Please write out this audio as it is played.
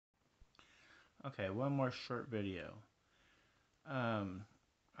Okay, one more short video. Um,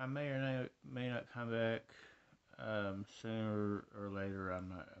 I may not come back sooner or later. I'm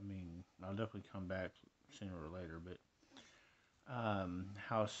not. I mean, I'll definitely come back sooner or later, but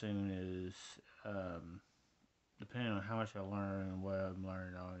how soon is um, depending on how much I learn and what I'm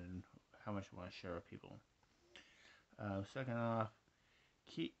learning on and how much I want to share with people. Second off,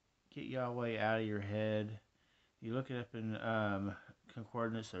 keep get Yahweh out of your head. You look it up in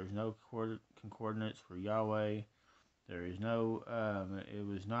concordance. There's no concordance for Yahweh. There is no. It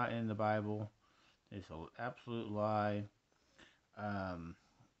was not in the Bible. It's an absolute lie. Um,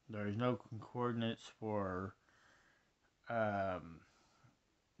 there is no concordance for um,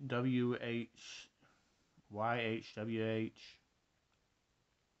 WHYHWH.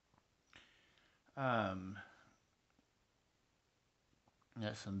 Um,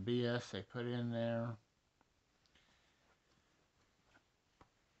 that's some BS they put in there.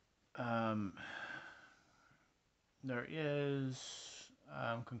 Um, there is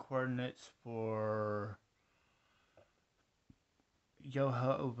concordance for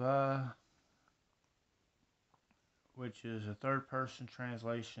Jehovah, which is a third person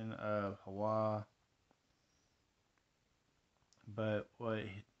translation of Hawa. But what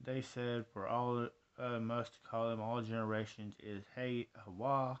they said for all must call them all generations is Hey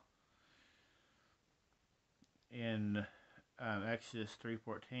Hawa in Exodus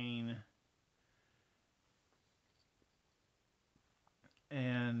 3:14,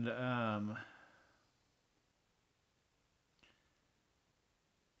 and I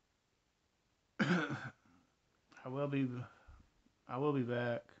will be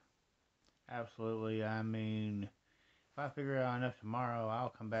back. Absolutely. I mean, if I figure out enough tomorrow, I'll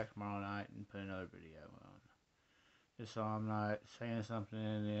come back tomorrow night and put another video on. Just so I'm not saying something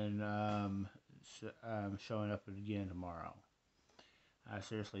and then showing up again tomorrow. I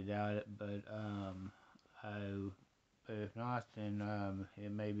seriously doubt it, but but if not, then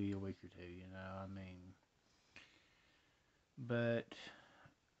it may be a week or two. You know, I mean, but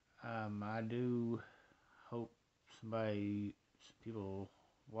I do hope some people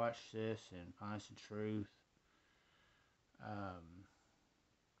watch this and find some truth. Um,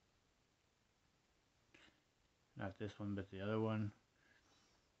 Not this one, but the other one,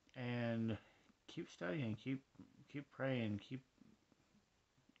 and keep studying, keep praying, keep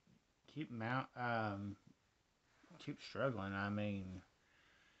mount keep struggling. I mean,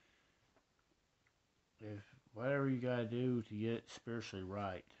 if whatever you gotta do to get spiritually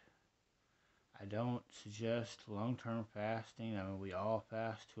right. I don't suggest long-term fasting. I mean, we all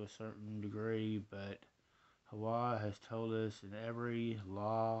fast to a certain degree, but Hawa has told us in every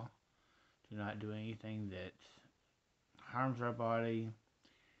law to not do anything that harms our body,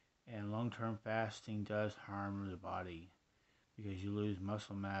 and long-term fasting does harm the body because you lose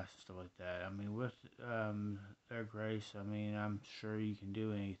muscle mass and stuff like that. I mean, with their grace, I mean, I'm sure you can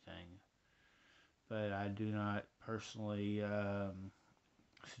do anything, but I do not personally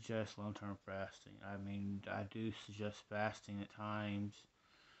suggest long-term fasting. I mean, I do suggest fasting at times,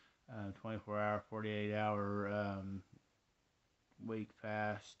 24-hour, 48-hour week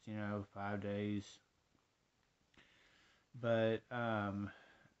fast, 5 days. But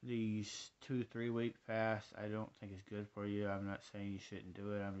these 2 3 week fasts, I don't think is good for you. I'm not saying you shouldn't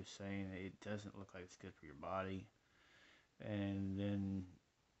do it. I'm just saying it doesn't look like it's good for your body. And then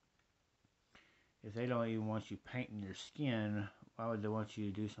if they don't even want you painting your skin, why would they want you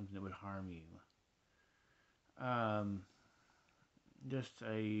to do something that would harm you? Just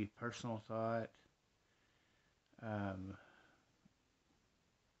a personal thought. Um,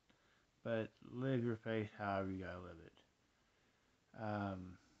 but live your faith however you gotta live it.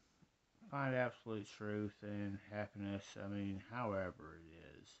 Find absolute truth and happiness. I mean, however it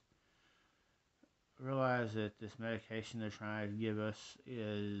is. Realize that this medication they're trying to give us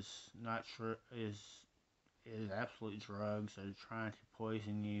is not true. Is absolute drugs. They're trying to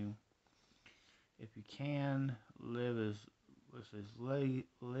poison you. If you can live with as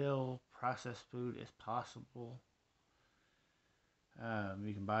little processed food as possible.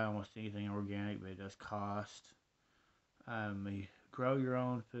 You can buy almost anything organic, but it does cost. You grow your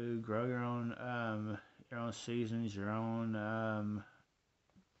own food, grow your own seasons, your own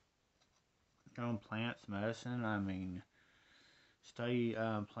plants, medicine. I mean, study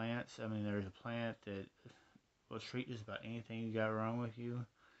plants. I mean, there's a plant that will treat just about anything you got wrong with you.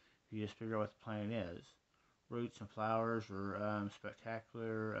 If you just figure out what the plant is. Roots and flowers or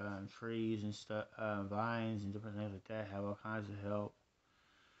spectacular trees and stuff, vines and different things like that have all kinds of help.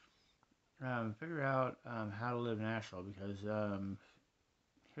 Figure out how to live natural because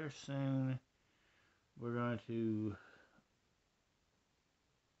here soon we're going to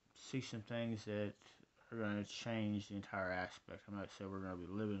see some things that are going to change the entire aspect. I'm not saying we're going to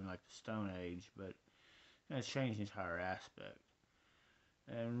be living like the Stone Age, but it's going to change the entire aspect.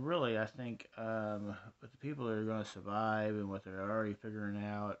 And really, I think with the people that are going to survive and what they're already figuring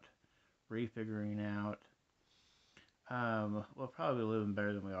out, refiguring out, we'll probably be living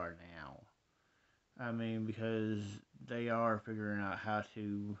better than we are now. I mean, because they are figuring out how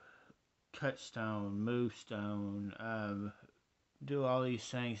to cut stone, move stone, do all these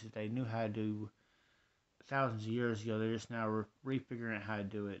things that they knew how to do thousands of years ago. They're just now refiguring out how to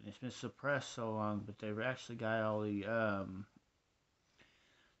do it. And it's been suppressed so long, but they've actually got all the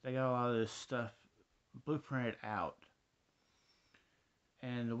they got a lot of this stuff blueprinted out.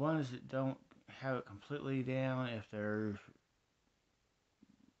 And the ones that don't have it completely down, if they're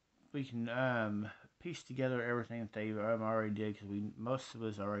we can piece together everything that they already did, because most of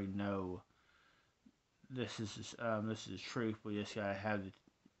us already know this is the truth. We just gotta have the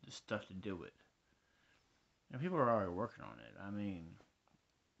stuff to do it. And people are already working on it. I mean,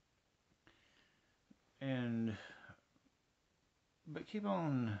 and but keep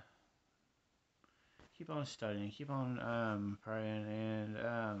on studying, keep on praying,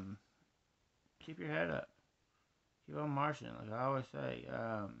 and keep your head up. Keep on marching. Like I always say,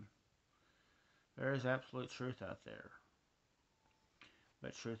 there is absolute truth out there,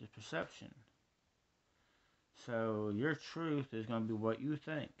 but truth is perception. So your truth is going to be what you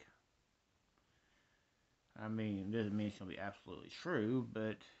think. I mean, it doesn't mean it's going to be absolutely true,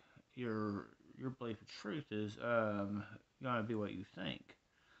 but your belief of truth is going to be what you think.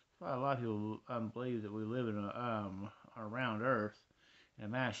 That's why a lot of people believe that we live in a round Earth in a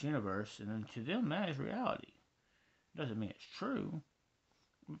mass universe, and then to them that is reality. It doesn't mean it's true,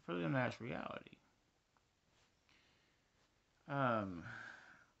 but for them that's reality.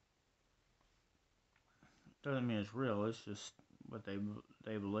 Doesn't mean it's real. It's just what they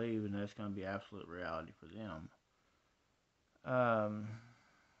believe, and that's going to be absolute reality for them.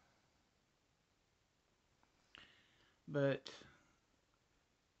 But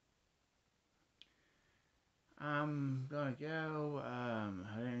I'm gonna go. I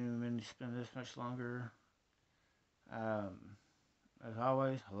didn't even mean to spend this much longer. As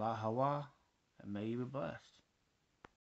always, Allah Hawa, and may you be blessed.